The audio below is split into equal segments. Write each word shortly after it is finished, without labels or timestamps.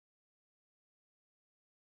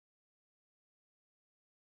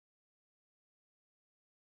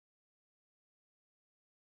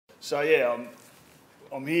So yeah,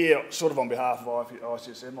 I'm here sort of on behalf of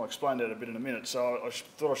ICSM. I'll explain that a bit in a minute. So I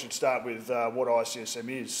thought I should start with what ICSM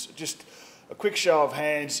is. Just a quick show of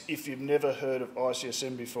hands if you've never heard of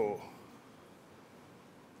ICSM before.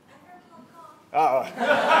 Oh,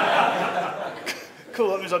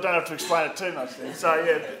 cool, that means I don't have to explain it too much then. So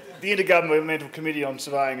yeah, the Intergovernmental Committee on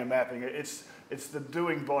Surveying and Mapping, it's the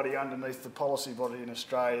doing body underneath the policy body in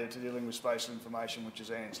Australia to dealing with spatial information, which is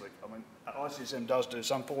ANZLIC. I mean, ICSM does do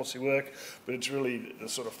some policy work, but it's really the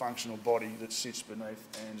sort of functional body that sits beneath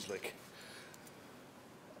ANZLIC.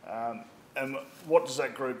 And what does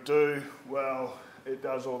that group do? Well, it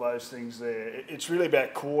does all those things there. It's really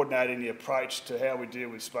about coordinating the approach to how we deal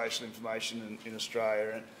with spatial information in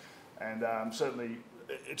Australia, and certainly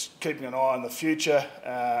it's keeping an eye on the future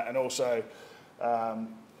and also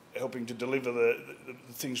helping to deliver the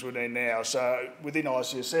things we need now. So within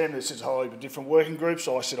ICSM, there's a whole heap of different working groups.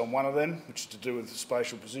 I sit on one of them, which is to do with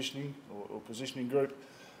spatial positioning or positioning group.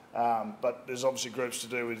 But there's obviously groups to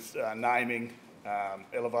do with naming,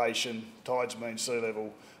 elevation, tides, mean, sea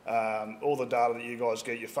level, all the data that you guys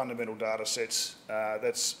get, your fundamental data sets,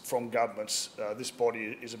 that's from governments. This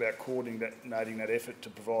body is about coordinating that effort to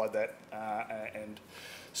provide that and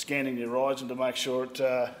scanning the horizon to make sure it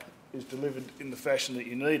is delivered in the fashion that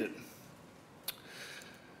you need it.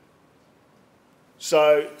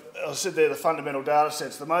 So, I said there, the fundamental data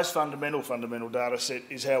sets. The most fundamental data set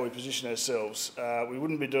is how we position ourselves. We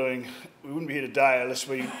wouldn't be here today unless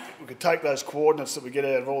we could take those coordinates that we get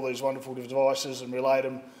out of all these wonderful devices and relate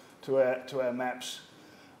them to our maps.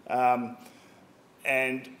 And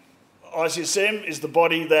ICSM is the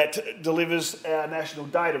body that delivers our national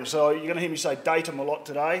datum. So you're going to hear me say datum a lot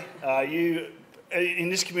today. You in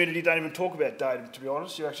this community don't even talk about datum, to be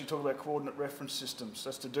honest. You actually talk about coordinate reference systems.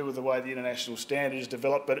 That's to do with the way the international standard is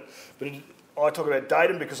developed. But I talk about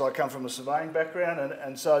datum because I come from a surveying background,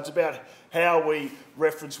 and so it's about how we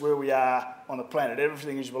reference where we are on the planet.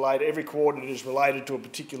 Everything is related, every coordinate is related to a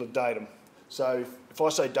particular datum. So if I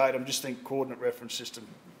say datum, just think coordinate reference system.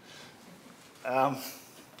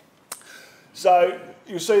 So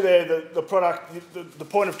you'll see there the product, the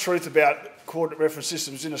point of truth about coordinate reference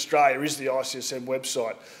systems in Australia is the ICSM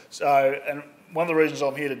website. So, and one of the reasons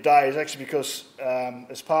I'm here today is actually because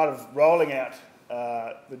as part of rolling out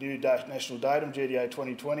the new national datum, GDA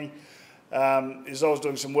 2020, is I was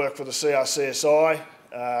doing some work for the CRCSI,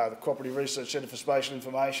 the Cooperative Research Centre for Spatial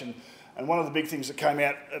Information, and one of the big things that came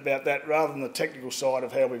out about that, rather than the technical side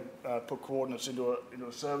of how we put coordinates into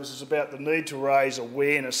a service, is about the need to raise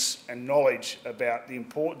awareness and knowledge about the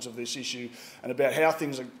importance of this issue and about how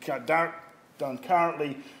things are done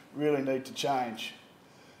currently really need to change.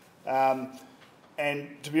 And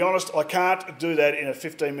to be honest, I can't do that in a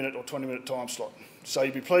 15-minute or 20-minute time slot. So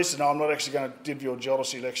you'd be pleased to know I'm not actually going to give you a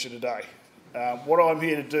geodesy lecture today. What I'm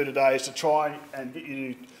here to do today is to try and get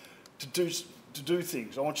you to do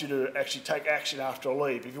things. I want you to actually take action after I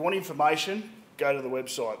leave. If you want information, go to the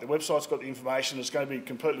website. The website's got the information. It's going to be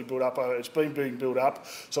completely built up. It's been being built up.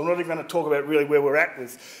 So I'm not even going to talk about really where we're at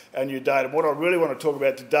with our new data. What I really want to talk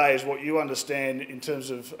about today is what you understand in terms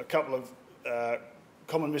of a couple of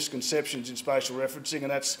common misconceptions in spatial referencing, and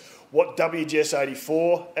that's what WGS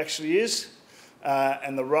 84 actually is,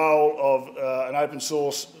 and the role of an open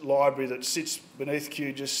source library that sits beneath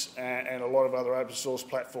QGIS and a lot of other open source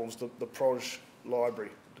platforms, the PROJ library,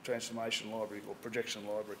 the transformation library or projection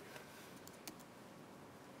library.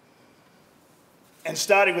 And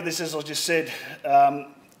starting with this, as I just said,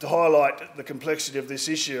 to highlight the complexity of this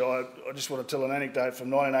issue, I just want to tell an anecdote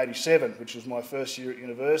from 1987, which was my first year at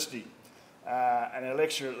university. And our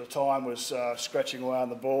lecturer at the time was scratching away on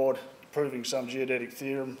the board, proving some geodetic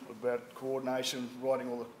theorem about coordination, writing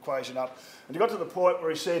all the equation up. And he got to the point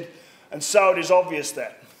where he said, and so it is obvious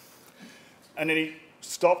that. And then he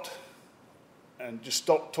stopped and just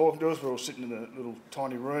stopped talking to us. We were all sitting in a little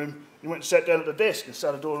tiny room. He went and sat down at the desk and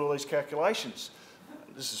started doing all these calculations.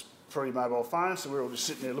 This is pre-mobile phones, so we were all just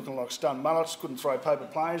sitting there looking like stunned mullets, couldn't throw paper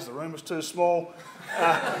planes, the room was too small.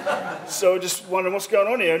 So just wondering what's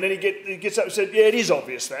going on here. And then he gets up and said, yeah, it is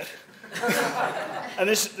obvious that. And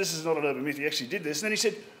this is not an urban myth, he actually did this. And then he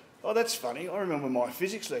said, oh, that's funny, I remember my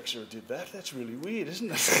physics lecturer did that. That's really weird,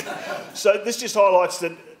 isn't it? So this just highlights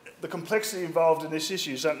that the complexity involved in this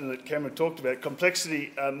issue is something that Cameron talked about.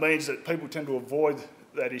 Complexity means that people tend to avoid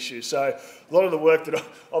that issue. So a lot of the work that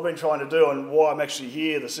I've been trying to do and why I'm actually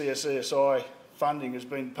here, the CSCSI funding, has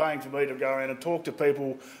been paying for me to go around and talk to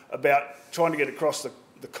people about trying to get across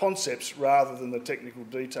the concepts rather than the technical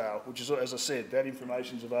detail, which is, as I said, that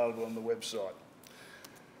information is available on the website.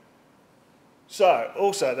 So,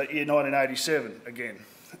 also that year 1987, again,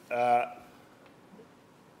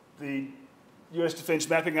 the US Defence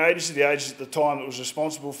Mapping Agency, the agency at the time that was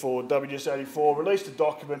responsible for WGS-84, released a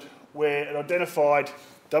document where it identified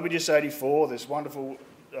WGS-84, this wonderful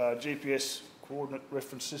GPS coordinate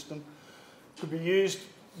reference system, could be used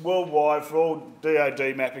worldwide for all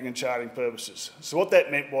DoD mapping and charting purposes. So what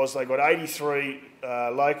that meant was they got 83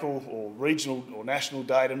 local or regional or national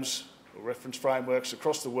datums or reference frameworks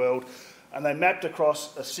across the world, and they mapped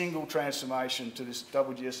across a single transformation to this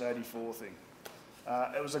WGS-84 thing.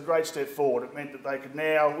 It was a great step forward. It meant that they could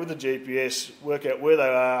now, with the GPS, work out where they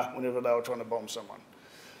are whenever they were trying to bomb someone.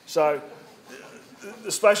 So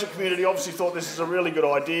the spatial community obviously thought this is a really good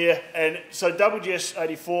idea, and so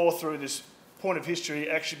WGS-84, through this point of history,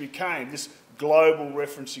 actually became this global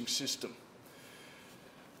referencing system.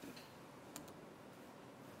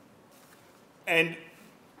 And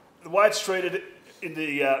the way it's treated in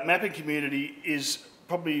the mapping community is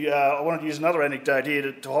probably, I wanted to use another anecdote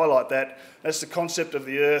here to highlight that. That's the concept of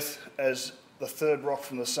the Earth as the third rock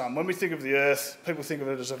from the sun. When we think of the Earth, people think of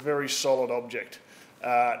it as a very solid object.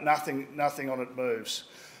 Nothing on it moves.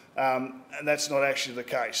 And that's not actually the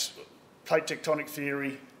case. Plate tectonic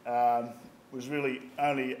theory was really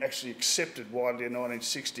only actually accepted widely in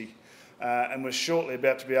 1960, and was shortly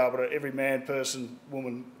about to be able to, every man, person,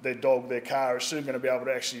 woman, their dog, their car is soon going to be able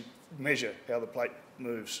to actually measure how the plate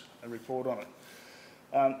moves and report on it.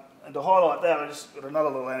 And to highlight that, I just got another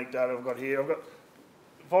little anecdote I've got here.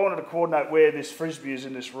 If I wanted to coordinate where this frisbee is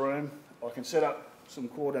in this room, I can set up some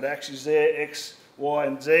coordinate axes there, X, Y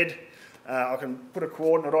and Z. I can put a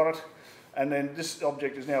coordinate on it, and then this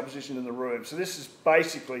object is now positioned in the room. So this is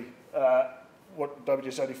basically what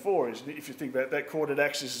WGS-84 is. If you think about that, coordinate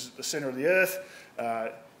axis is the centre of the Earth.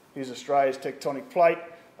 Here's Australia's tectonic plate.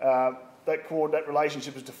 That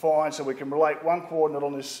relationship is defined, so we can relate one coordinate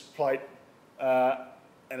on this plate,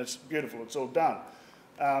 and it's beautiful, it's all done.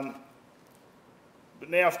 But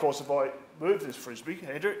now, of course, if I move this frisbee,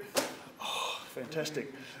 Andrew, oh,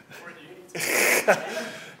 fantastic.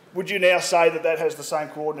 Would you now say that that has the same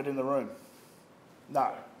coordinate in the room?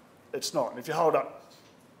 No, it's not. And if you hold up,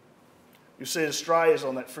 you'll see Australia's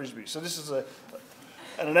on that frisbee. So this is an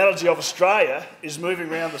analogy of Australia is moving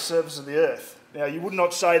around the surface of the Earth. Now, you would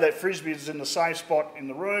not say that frisbee is in the same spot in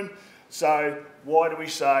the room, so why do we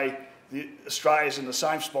say Australia's in the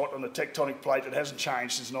same spot on the tectonic plate that hasn't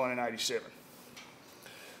changed since 1987?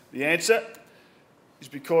 The answer is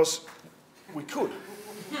because we could.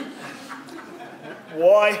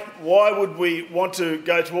 Why would we want to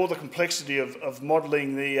go to all the complexity of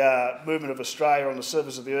modelling the movement of Australia on the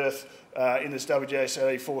surface of the Earth in this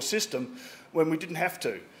WGS-84 system when we didn't have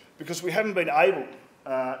to? Because we haven't been able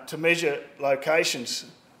to measure locations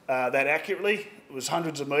that accurately. It was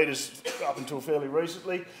hundreds of metres up until fairly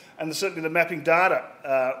recently, and certainly the mapping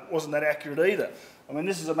data wasn't that accurate either. I mean,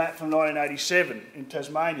 this is a map from 1987 in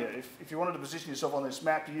Tasmania. If you wanted to position yourself on this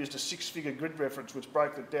map, you used a 6-figure grid reference which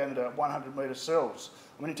broke it down into 100-metre cells.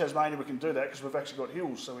 I mean, in Tasmania we can do that because we've actually got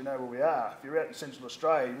hills, so we know where we are. If you're out in central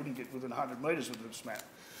Australia, you wouldn't get within 100 metres with this map.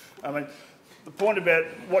 I mean, the point about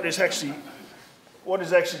what has actually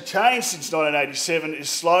changed since 1987 is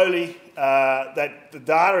slowly that the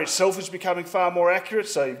data itself is becoming far more accurate.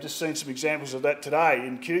 So you've just seen some examples of that today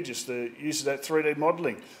in QGIS, the use of that 3D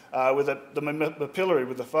modelling with the mapillary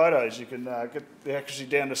with the photos. You can get the accuracy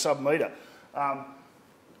down to sub-metre.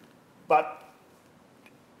 But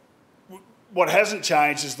what hasn't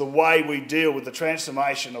changed is the way we deal with the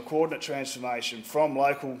transformation or coordinate transformation from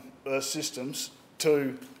local Earth systems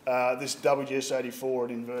to this WGS-84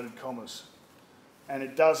 in inverted commas. And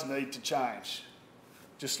it does need to change,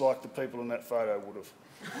 just like the people in that photo would have.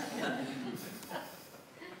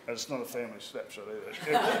 And it's not a family snapshot either.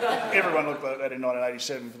 Everyone looked like that in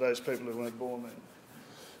 1987 for those people who weren't born then.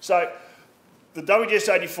 So the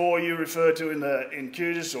WGS-84 you refer to in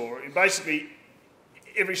QGIS, or basically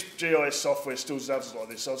every GIS software still does it like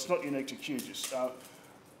this, so it's not unique to QGIS.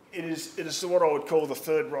 It is what I would call the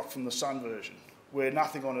third rock from the sun version, where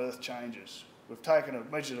nothing on Earth changes. We've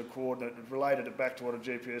measured a coordinate, and related it back to what a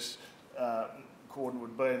GPS coordinate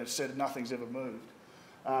would be, and it's said nothing's ever moved.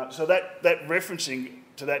 So that referencing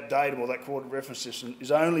to that datum or that coordinate reference system is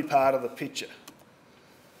only part of the picture.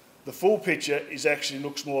 The full picture actually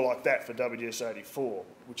looks more like that for WGS-84,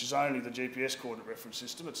 which is only the GPS coordinate reference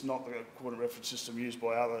system. It's not the coordinate reference system used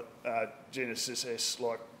by other GNSS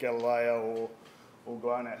like Galileo or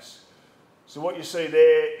GLONASS. So what you see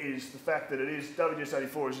there is the fact that it is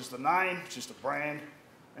WGS-84 is just the name, it's just a brand.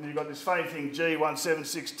 And you've got this funny thing,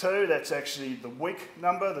 G1762, that's actually the week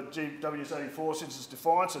number that WGS-84 since it's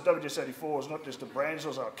defined. So WGS-84 is not just a brand, it's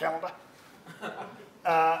also a calendar.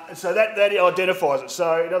 So that identifies it.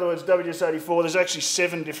 So in other words, WGS84, there's actually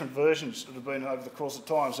 7 different versions that have been over the course of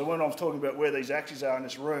time. So when I'm talking about where these axes are in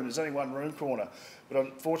this room, there's only one room corner. But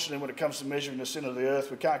unfortunately, when it comes to measuring the centre of the Earth,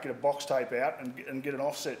 we can't get a box tape out and get an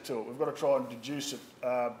offset to it. We've got to try and deduce it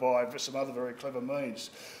by some other very clever means.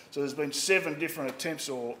 So there's been 7 different attempts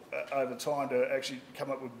over time to actually come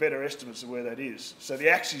up with better estimates of where that is. So the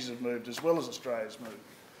axes have moved as well as Australia's moved.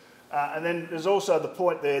 And then there's also the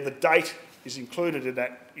point there, the date is included in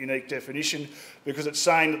that unique definition because it's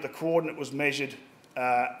saying that the coordinate was measured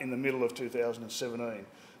in the middle of 2017.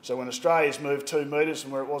 So when Australia's moved 2 metres from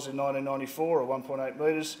where it was in 1994 or 1.8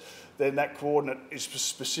 metres, then that coordinate is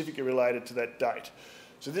specifically related to that date.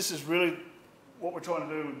 So this is really what we're trying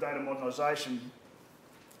to do with data modernisation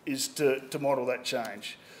is to model that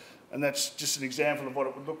change. And that's just an example of what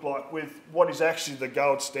it would look like with what is actually the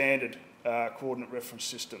gold standard coordinate reference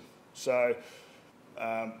system. So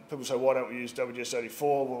people say, why don't we use WGS84?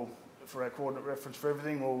 Well, for our coordinate reference for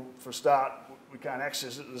everything, well, for a start, we can't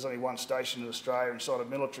access it. There's only one station in Australia inside a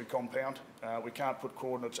military compound. We can't put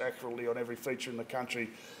coordinates accurately on every feature in the country,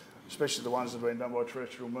 especially the ones that have been done by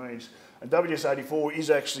terrestrial means. And WGS84 is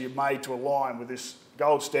actually made to align with this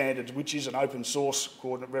gold standard, which is an open source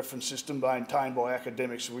coordinate reference system maintained by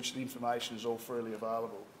academics, for which the information is all freely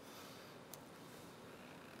available.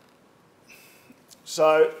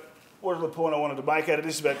 So, what is the point I wanted to make out of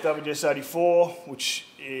this about WGS84, which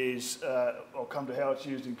is, I'll come to how it's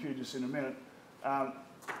used in QGIS in a minute.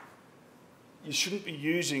 You shouldn't be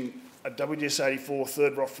using a WGS84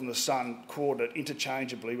 third rock from the sun coordinate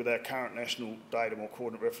interchangeably with our current national datum or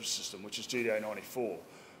coordinate reference system, which is GDA94.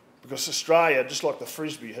 Because Australia, just like the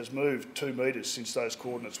Frisbee, has moved 2 metres since those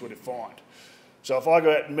coordinates were defined. So if I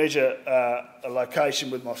go out and measure a location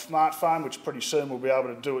with my smartphone, which pretty soon we'll be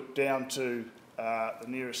able to do it down to the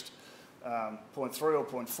nearest 0.3 or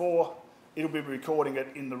 0.4, it'll be recording it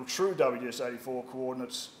in the true WGS84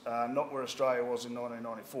 coordinates, not where Australia was in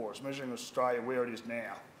 1994. It's measuring Australia where it is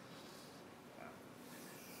now.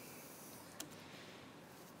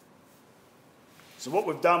 So what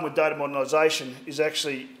we've done with data modernisation is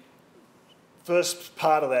actually, first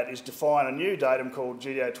part of that is define a new datum called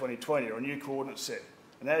GDA 2020, or a new coordinate set.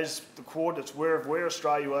 And that is the coordinates where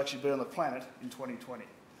Australia will actually be on the planet in 2020.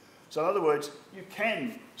 So in other words, you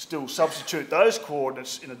can still substitute those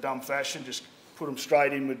coordinates in a dumb fashion, just put them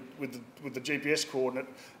straight in with the GPS coordinate,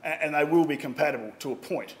 and they will be compatible to a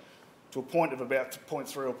point of about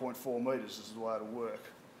 0.3 or 0.4 metres is the way it'll work.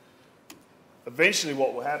 Eventually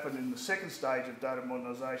what will happen in the second stage of data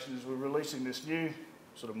modernisation is we're releasing this new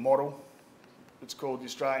sort of model. It's called the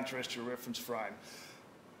Australian Terrestrial Reference Frame.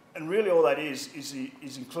 And really all that is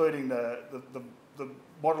including the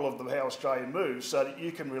model of how Australia moves so that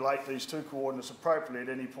you can relate these 2 coordinates appropriately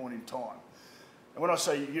at any point in time. And when I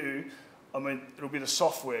say you, I mean it'll be the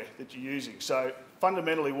software that you're using. So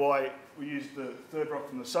fundamentally why we use the third rock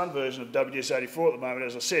from the sun version of WGS84 at the moment,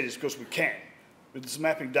 as I said, is because we can. With this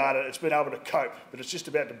mapping data, it's been able to cope, but it's just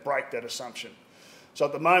about to break that assumption. So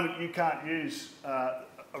at the moment, you can't use a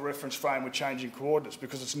reference frame with changing coordinates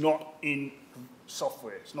because it's not in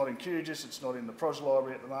software. It's not in QGIS, it's not in the PROS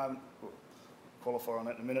library at the moment. We'll qualify on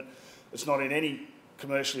that in a minute. It's not in any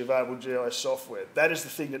commercially available GIS software. That is the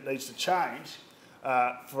thing that needs to change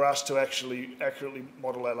for us to actually accurately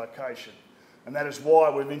model our location. And that is why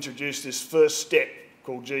we've introduced this first step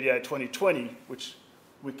called GDA 2020, which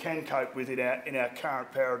we can cope with in our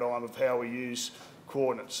current paradigm of how we use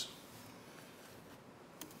coordinates.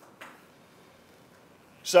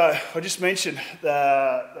 So I just mentioned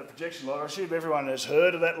the projection library. I assume everyone has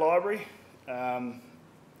heard of that library. I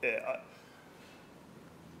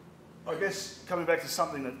guess coming back to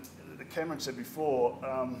something that Cameron said before,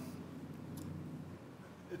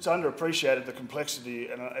 it's underappreciated, the complexity,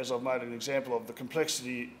 and as I've made an example of, the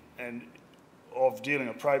complexity and of dealing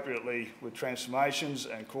appropriately with transformations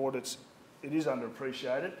and coordinates. It is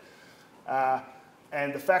underappreciated.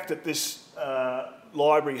 And the fact that this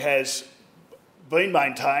library has been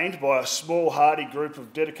maintained by a small, hardy group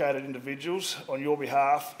of dedicated individuals on your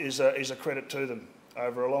behalf is a credit to them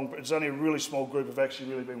over a long... It's only a really small group who've actually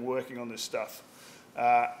really been working on this stuff.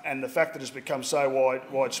 And the fact that it's become so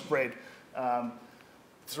widespread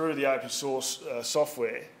through the open source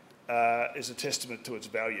software is a testament to its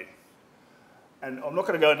value. And I'm not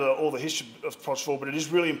going to go into all the history of PROS4, but it is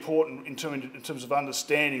really important in terms of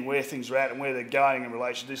understanding where things are at and where they're going in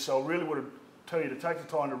relation to this. So I really want to tell you to take the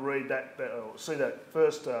time to read see that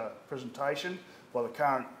first presentation by the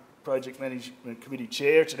current Project Management Committee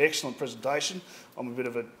Chair. It's an excellent presentation. I'm a bit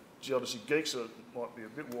of a geodesy geek, so it might be a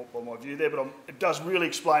bit warped by my view there, but it does really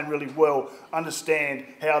explain really well, understand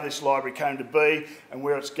how this library came to be and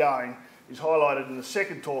where it's going is highlighted in the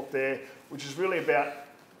second talk there, which is really about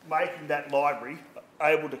making that library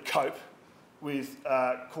able to cope with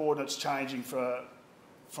coordinates changing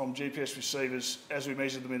from GPS receivers as we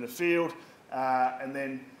measure them in the field, and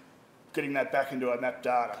then getting that back into our map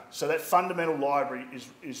data. So that fundamental library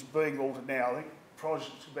is being altered now. I think PROS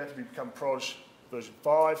is about to become PROS version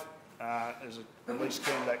 5. There's a release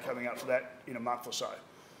candidate coming up for that in a month or so.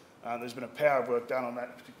 There's been a power of work done on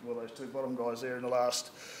that, particularly those two bottom guys there in the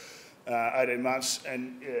last 18 months.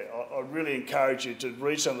 And yeah, I really encourage you to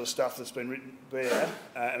read some of the stuff that's been written there,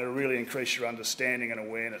 and it'll really increase your understanding and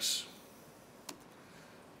awareness.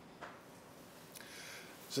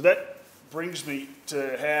 So that brings me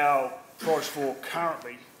to how PROS 4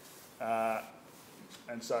 currently,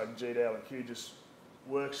 and so GDAL and QGIS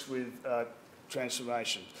works with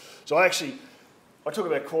transformation. So I talk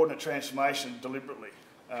about coordinate transformation deliberately.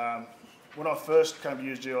 When I first came to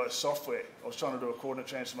use GIS software, I was trying to do a coordinate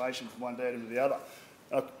transformation from one datum to the other.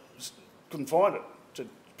 I couldn't find it. It said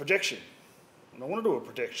projection. And I want to do a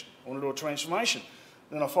projection. I want to do a transformation.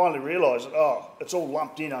 And then I finally realised that, it's all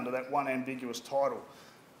lumped in under that one ambiguous title.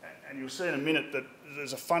 And you'll see in a minute that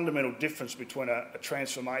there's a fundamental difference between a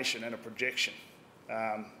transformation and a projection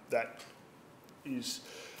that is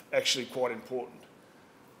actually quite important.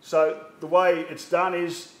 So the way it's done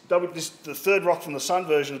is, the third rock from the sun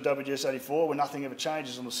version of WGS84, where nothing ever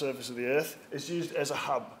changes on the surface of the Earth, is used as a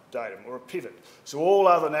hub datum or a pivot. So all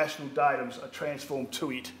other national datums are transformed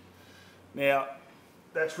to it. Now,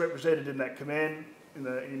 that's represented in that command, in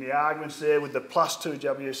the arguments there, with the +2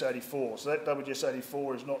 WGS84. So that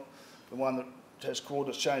WGS84 is not the one that has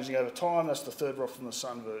coordinates changing over time. That's the third rock from the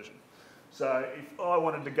sun version. So if I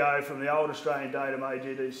wanted to go from the old Australian datum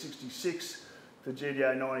AGD 66 to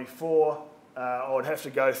GDA 94, I would have to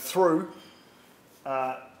go through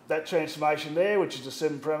that transformation there, which is a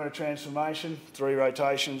 7-parameter transformation, 3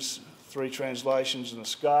 rotations, 3 translations and a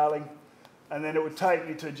scaling, and then it would take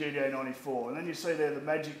me to GDA 94. And then you see there the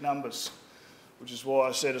magic numbers, which is why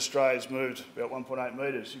I said Australia's moved about 1.8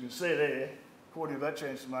 metres. You can see there, according to that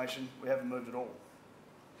transformation, we haven't moved at all.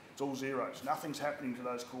 It's all zeros. Nothing's happening to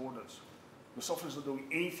those coordinates. The software's not doing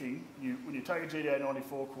anything. When you take a GDA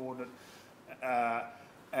 94 coordinate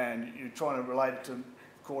and you're trying to relate it to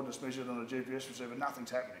coordinates measured on a GPS receiver,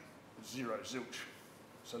 nothing's happening. It's zero, zilch.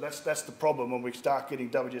 So that's the problem when we start getting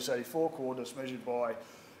WGS84 coordinates measured by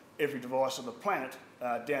every device on the planet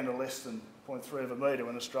down to less than 0.3 of a metre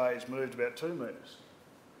when Australia's moved about 2 metres.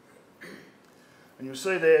 And you'll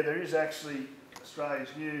see there is actually Australia's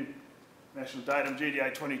new national datum,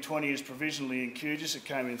 GDA 2020, is provisionally in QGIS. It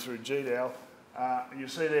came in through GDAL. And you'll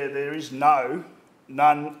see there's no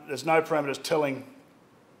parameters telling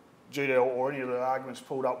GDAL or any of the arguments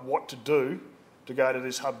pulled up what to do to go to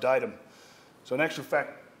this hub datum. So in actual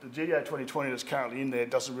fact, the GDA 2020 that's currently in there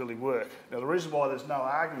doesn't really work. Now the reason why there's no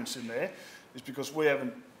arguments in there is because we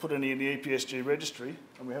haven't put any in the EPSG registry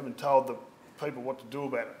and we haven't told the people what to do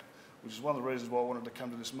about it, which is one of the reasons why I wanted to come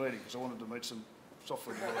to this meeting, because I wanted to meet some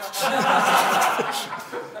software developers.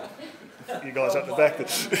 You guys up the back there.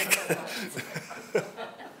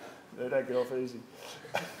 They don't get off easy.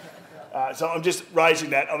 So I'm just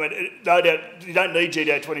raising that. I mean, no doubt, you don't need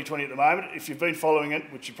GDA 2020 at the moment. If you've been following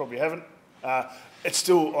it, which you probably haven't, it's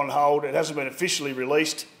still on hold. It hasn't been officially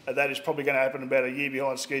released. That is probably going to happen about a year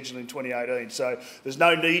behind schedule in 2018. So there's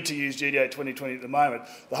no need to use GDA 2020 at the moment.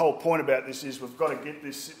 The whole point about this is we've got to get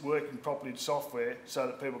this working properly in software so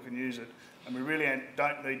that people can use it. And we really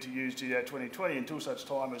don't need to use GDA 2020 until such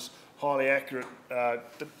time as highly accurate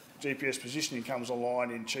GPS positioning comes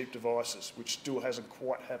online in cheap devices, which still hasn't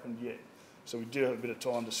quite happened yet. So we do have a bit of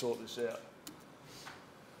time to sort this out.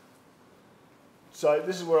 So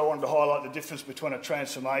this is where I wanted to highlight the difference between a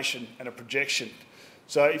transformation and a projection.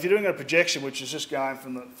 So if you're doing a projection, which is just going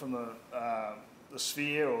from the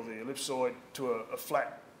sphere or the ellipsoid to a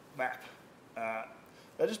flat map,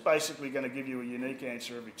 they're just basically going to give you a unique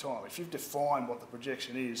answer every time. If you've defined what the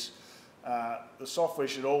projection is, the software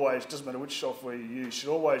should always, doesn't matter which software you use, should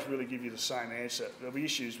always really give you the same answer. There'll be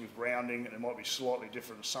issues with rounding and there might be slightly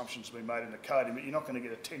different assumptions being made in the coding, but you're not going to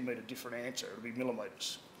get a 10-metre different answer. It'll be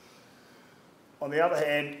millimetres. On the other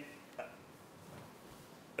hand,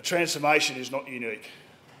 a transformation is not unique.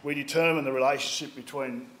 We determine the relationship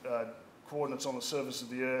between coordinates on the surface of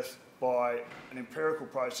the Earth by an empirical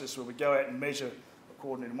process where we go out and measure a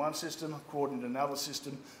coordinate in one system, a coordinate in another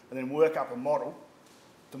system, and then work up a model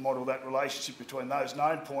to model that relationship between those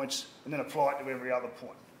known points and then apply it to every other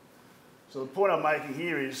point. So the point I'm making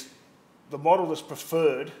here is the model that's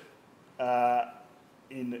preferred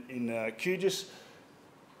in QGIS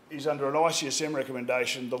is under an ICSM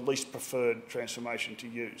recommendation the least preferred transformation to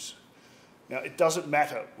use. Now, it doesn't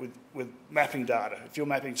matter with mapping data. If you're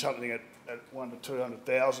mapping something at 1 to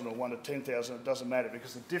 200,000 or 1 to 10,000, it doesn't matter,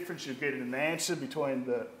 because the difference you get in an answer between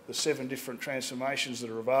the 7 different transformations that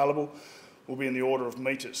are available will be in the order of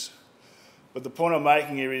metres. But the point I'm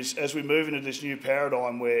making here is, as we move into this new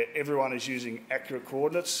paradigm where everyone is using accurate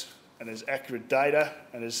coordinates and there's accurate data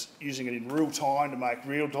and is using it in real time to make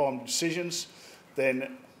real-time decisions,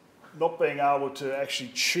 then not being able to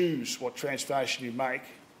actually choose what transformation you make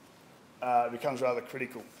becomes rather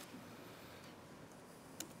critical.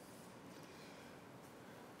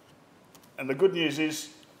 And the good news is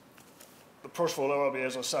the Project LLB,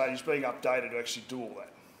 as I say, is being updated to actually do all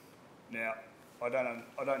that. Now, I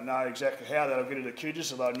don't know exactly how that'll get into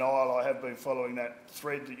QGIS, although Niall, I have been following that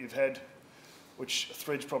thread that you've had, which a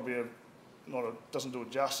thread's probably doesn't do it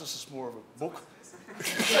justice, it's more of a book.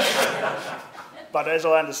 But as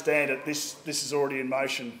I understand it, this is already in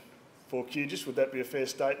motion for QGIS. Would that be a fair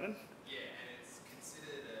statement? Yeah, and it's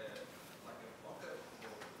considered like a blocker for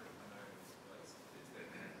I know it's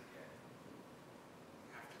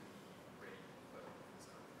have to be ready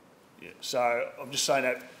for. Yeah, so I'm just saying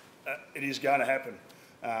that it is going to happen,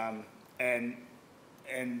 and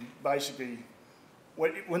basically,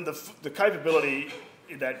 when the capability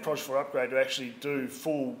in that Project 4 upgrade to actually do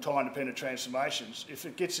full time-dependent transformations, if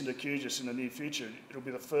it gets into QGIS in the near future, it'll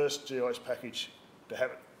be the first GIS package to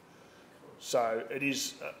have it. So it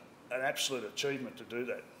is an absolute achievement to do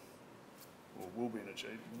that, or will be an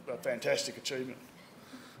achievement, a fantastic achievement,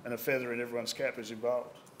 and a feather in everyone's cap is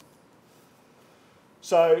involved.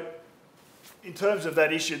 So, in terms of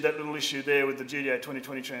that issue, that little issue there with the GDA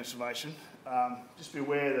 2020 transformation, just be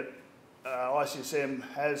aware that ICSM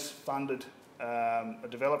has funded a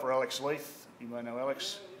developer, Alex Leith. You may know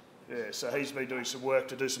Alex. Yeah, so he's been doing some work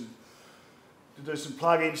to do some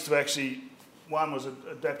plugins to actually. One was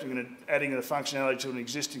adapting and adding a functionality to an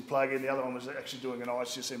existing plugin. The other one was actually doing an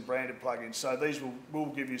ICSM branded plugin. So these will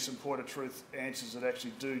give you some point of truth answers that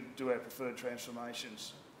actually do our preferred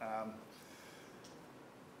transformations.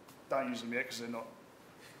 Don't use them yet because they're not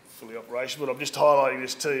fully operational, but I'm just highlighting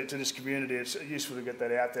this to this community. It's useful to get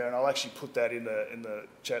that out there, and I'll actually put that in the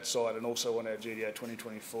chat site and also on our GDA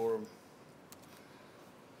 2020 forum.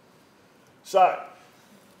 So,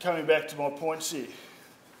 coming back to my points here,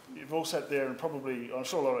 you've all sat there and probably, I'm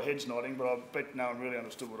sure a lot of heads nodding, but I bet no one really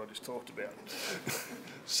understood what I just talked about.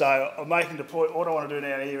 So I'm making the point, what I want to do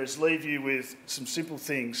now here is leave you with some simple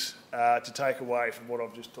things to take away from what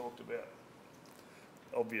I've just talked about.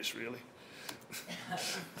 Obvious, really.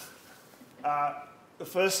 The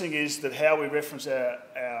first thing is that how we reference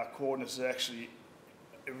our coordinates is actually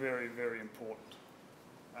very, very important.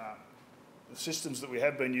 The systems that we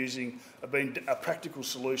have been using have been a practical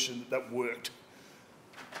solution that worked,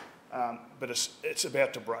 but it's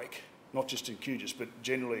about to break, not just in QGIS, but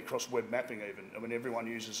generally across web mapping even. I mean, everyone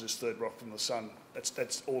uses this third rock from the sun.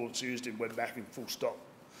 That's all it's used in web mapping, full stop.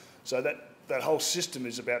 So that whole system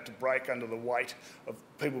is about to break under the weight of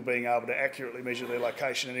people being able to accurately measure their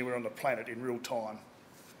location anywhere on the planet in real time.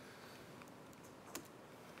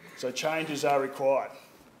 So changes are required.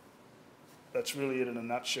 That's really it in a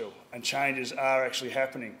nutshell. And changes are actually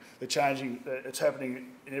happening. They're changing. It's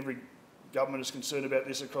happening in every government is concerned about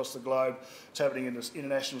this across the globe. It's happening in this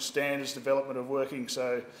international standards development of working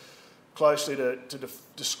so closely to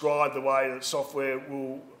describe the way that software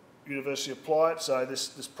will universally apply it. So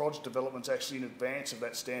this project development's actually in advance of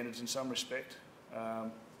that standards in some respect,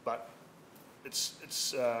 but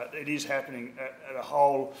it is happening at a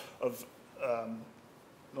whole of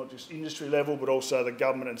not just industry level, but also the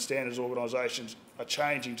government and standards organisations are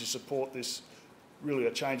changing to support this, really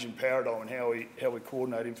a change in paradigm in how we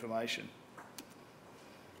coordinate information.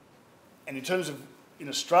 And in terms of in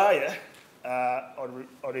Australia,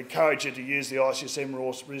 I'd encourage you to use the ICSM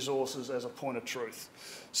resources as a point of truth.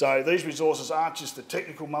 So these resources aren't just the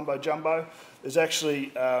technical mumbo-jumbo. There's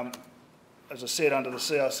actually, as I said, under the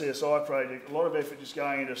CRCSI project, a lot of effort is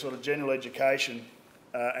going into sort of general education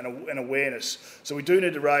and awareness. So we do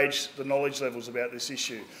need to raise the knowledge levels about this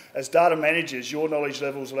issue. As data managers, your knowledge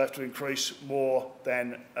levels will have to increase more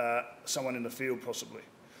than someone in the field possibly.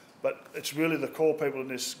 But it's really the core people in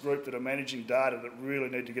this group that are managing data that really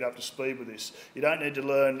need to get up to speed with this. You don't need to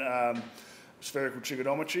learn spherical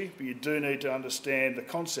trigonometry, but you do need to understand the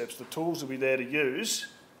concepts. The tools will be there to use,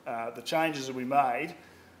 the changes that we made,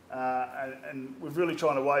 and we're really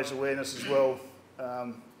trying to raise awareness as well,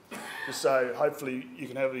 just so hopefully you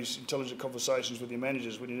can have these intelligent conversations with your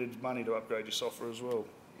managers when you need money to upgrade your software as well,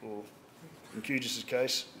 or in QGIS's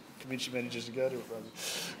case, convince your managers to go to it, rather.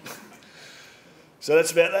 So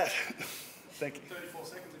that's about that. Thank you. 34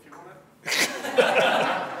 seconds if you want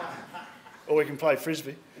it. Or we can play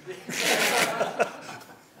Frisbee.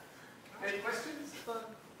 Any questions for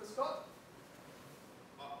Scott?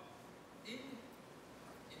 In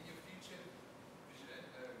your future vision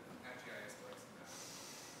of how GIS works now,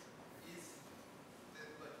 is the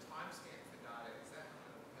timestamp for data, is that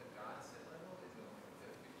on a per data set level? Is it on a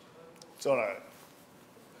per picture level? It's on a,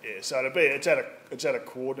 yeah, so it's at a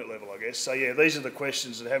coordinate level, I guess. So yeah, these are the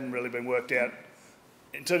questions that haven't really been worked out.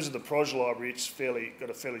 In terms of the PROS library, it's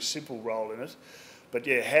got a fairly simple role in it. But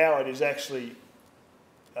yeah, how it is actually,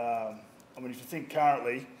 I mean, if you think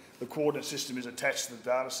currently, the coordinate system is attached to the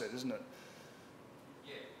data set, isn't it?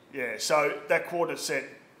 Yeah. Yeah, so that coordinate set,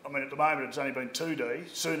 I mean, at the moment it's only been 2D,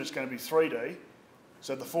 soon it's going to be 3D.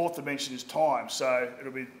 So the fourth dimension is time, so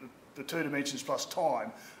it'll be the 2 dimensions plus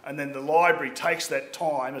time, and then the library takes that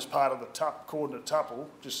time as part of the coordinate tuple,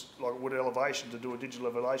 just like it would elevation to do a digital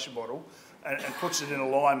elevation model, and puts it in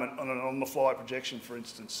alignment on an on-the-fly projection, for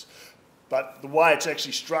instance. But the way it's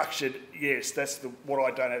actually structured, yes, that's what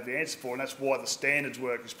I don't have the answer for, and that's why the standards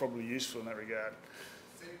work is probably useful in that regard.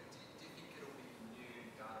 So do you think it'll be new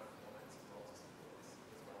data formats as well to support this,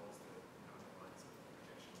 as well as the underlying sort of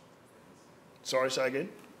projection things? Sorry, say again?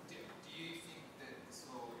 Do you think that this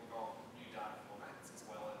will involve new data formats as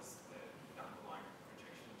well as the underlying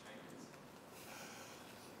projection changes?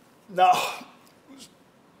 No.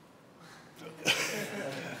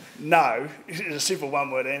 No, it's a simple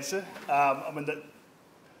one-word answer. I mean,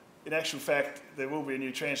 in actual fact, there will be a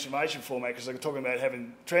new transformation format because they're talking about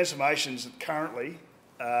having transformations that currently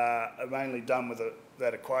are mainly done with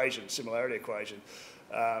that equation, similarity equation.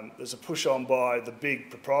 There's a push on by the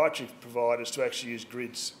big proprietary providers to actually use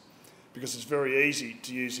grids because it's very easy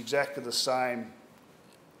to use exactly the same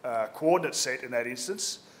coordinate set in that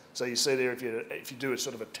instance. So you see there, if you do it,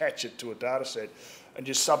 sort of attach it to a data set and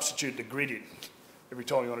just substitute the grid in every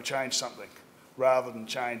time you want to change something, rather than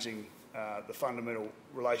changing the fundamental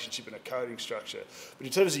relationship in a coding structure. But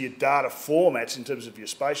in terms of your data formats, in terms of your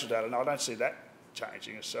spatial data, no, I don't see that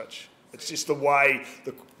changing as such. It's just the way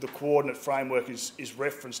the coordinate framework is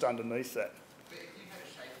referenced underneath that. But if you had a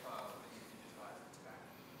shapefile that you digitised today,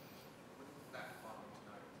 wouldn't that file need to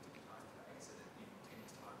know to digitise today so that in 10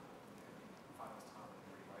 years' time, in 5 years' time, when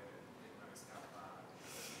you reload it, it knows how far?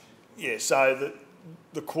 Yeah, so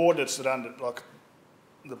the coordinates that like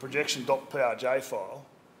the projection.prj file,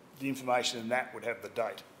 the information in that would have the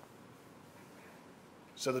date.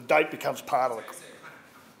 So the date becomes part of the... So it kind of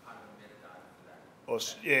becomes part of the metadata for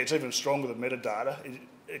that? Yeah, it's even stronger than metadata.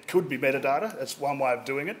 It could be metadata, that's one way of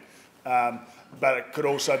doing it, but it could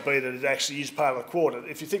also be that it actually is part of the coordinate.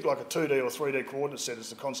 If you think like a 2D or 3D coordinate set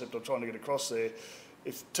is the concept I'm trying to get across there,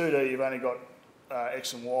 if 2D you've only got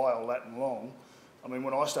X and Y or lat and long, I mean,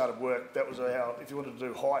 when I started work, that was how, if you wanted to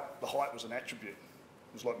do height, the height was an attribute.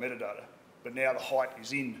 It was like metadata. But now the height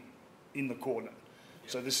is in the coordinate.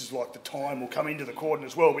 So this is like the time will come into the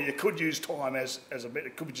coordinate as well, but you could use time as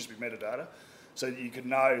it could just be metadata, so that you could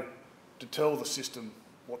know to tell the system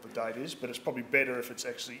what the date is, but it's probably better if it's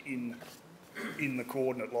actually in the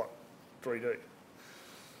coordinate like 3D. There's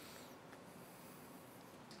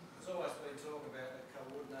always been talk about the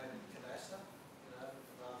coordinated cadastre, rather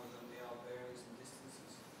than the old bearings and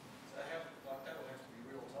distances. So how, like, that will have to be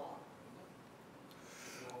real time, wouldn't it?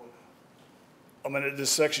 I mean,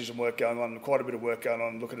 there's actually some work going on, quite a bit of work going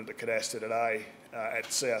on, looking at the cadastre today at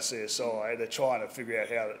CRCSI. They're trying to figure out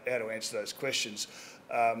how to answer those questions.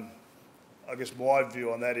 I guess my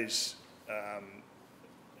view on that is,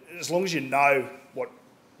 as long as you know what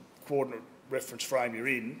coordinate reference frame you're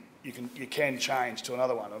in, you can change to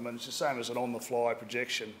another one. I mean, it's the same as an on-the-fly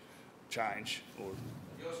projection change. You're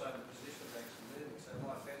also in the position of actually moving, so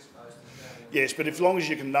my fence post is going... Yes, but as long as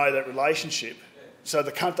you can know that relationship, so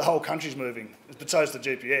the whole country's moving, but so is the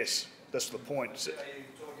GPS. That's the point. So are you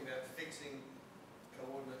talking about fixing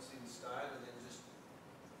coordinates in stone and then just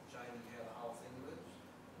changing how the whole thing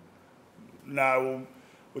moves? No,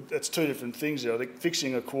 well, that's two different things there. I think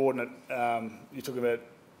fixing a coordinate, you're talking about...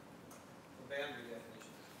 The boundary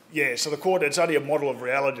definition. Yeah, so the coordinate's only a model of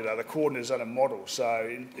reality though. The coordinate is only a model. So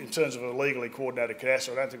in terms of a legally coordinated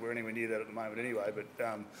cadastre, I don't think we're anywhere near that at the moment anyway, but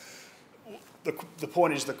the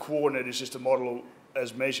point is the coordinate is just a model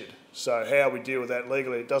as measured. So how we deal with that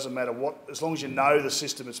legally, it doesn't matter what, as long as you know the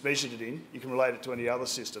system it's measured it in, you can relate it to any other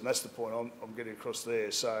system. That's the point I'm getting across there.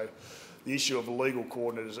 So the issue of a legal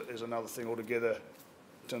coordinate is another thing altogether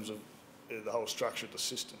in terms of the whole structure of the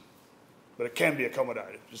system. But it can be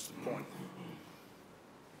accommodated, just the point.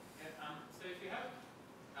 So if you have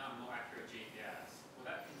more accurate GPS, will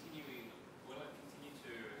it continue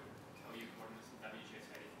to tell you coordinates in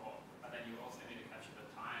WGS84, but then you also need to capture the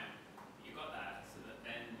time that you got that, so that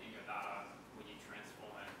then in your data, when you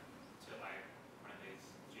transform it to like one of these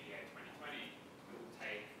GA 2020,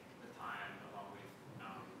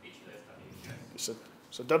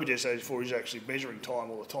 So WGS84 is actually measuring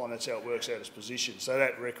time all the time. That's how it works out its position. So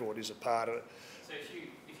that record is a part of it. So if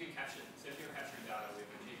you're capturing data with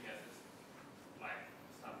a GPS like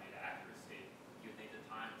sub-meter accuracy, you need the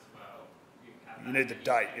time as well. You need the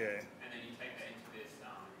date, yeah. And then you take that into this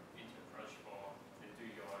into Approach4 and do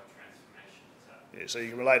your transformation. Yeah, so you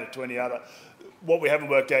can relate it to any other. What we haven't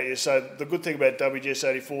worked out yet, so the good thing about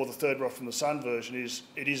WGS84, the third rock from the sun version, is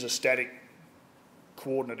it is a static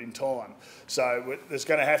coordinate in time. So there's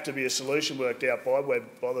going to have to be a solution worked out by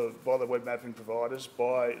the web mapping providers,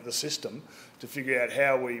 by the system, to figure out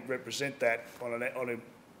how we represent that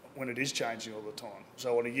when it is changing all the time.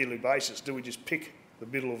 So on a yearly basis, do we just pick the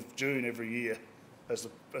middle of June every year as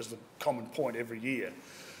the common point every year?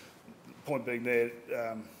 The point being there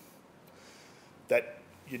that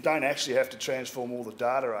you don't actually have to transform all the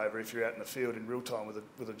data over if you're out in the field in real time with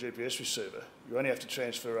a GPS receiver. You only have to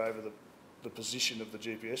transfer over the position of the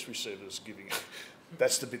GPS receiver that's giving it.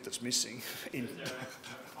 That's the bit that's missing. Is there a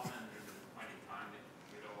common point in time that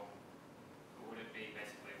you'd all, or would it be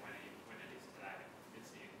basically when it is today? It's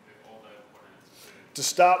all the coordinates To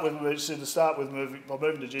start with, by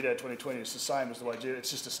moving to GDAT 2020, it's the same as the way it's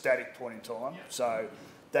just a static point in time. Yeah. So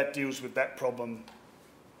that deals with that problem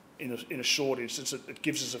in a short instance. It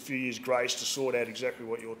gives us a few years grace to sort out exactly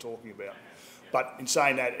what you're talking about. Okay. Yeah. But in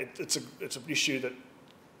saying that, it's an issue that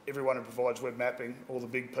everyone who provides web mapping, all the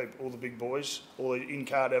big people, all the big boys, all the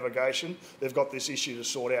in-car navigation, they've got this issue to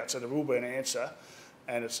sort out. So there will be an answer,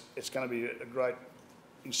 and it's going to be a great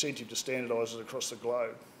incentive to standardise it across the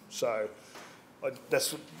globe. So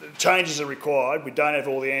changes are required. We don't have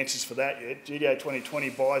all the answers for that yet. GDA 2020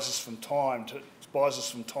 buys us some time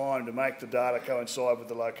to make the data coincide with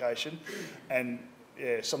the location, and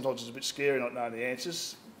yeah, sometimes it's a bit scary not knowing the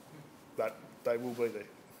answers, but they will be there.